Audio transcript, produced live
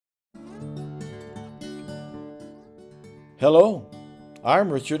Hello, I'm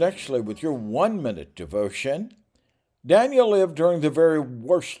Richard Exley with your 1-minute devotion. Daniel lived during the very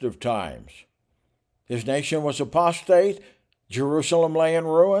worst of times. His nation was apostate, Jerusalem lay in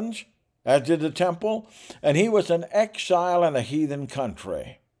ruins, as did the temple, and he was an exile in a heathen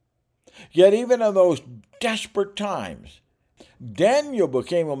country. Yet even in those desperate times, Daniel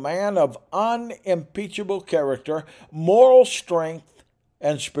became a man of unimpeachable character, moral strength,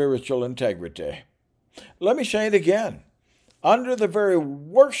 and spiritual integrity. Let me say it again. Under the very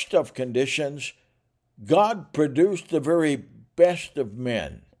worst of conditions, God produced the very best of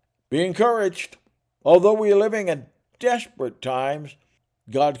men. Be encouraged. Although we are living in desperate times,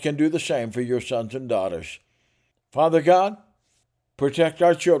 God can do the same for your sons and daughters. Father God, protect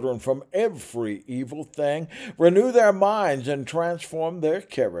our children from every evil thing, renew their minds, and transform their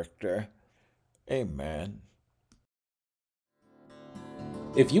character. Amen.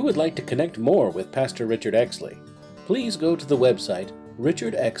 If you would like to connect more with Pastor Richard Exley, please go to the website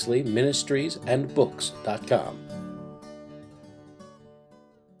richardexleyministriesandbooks.com.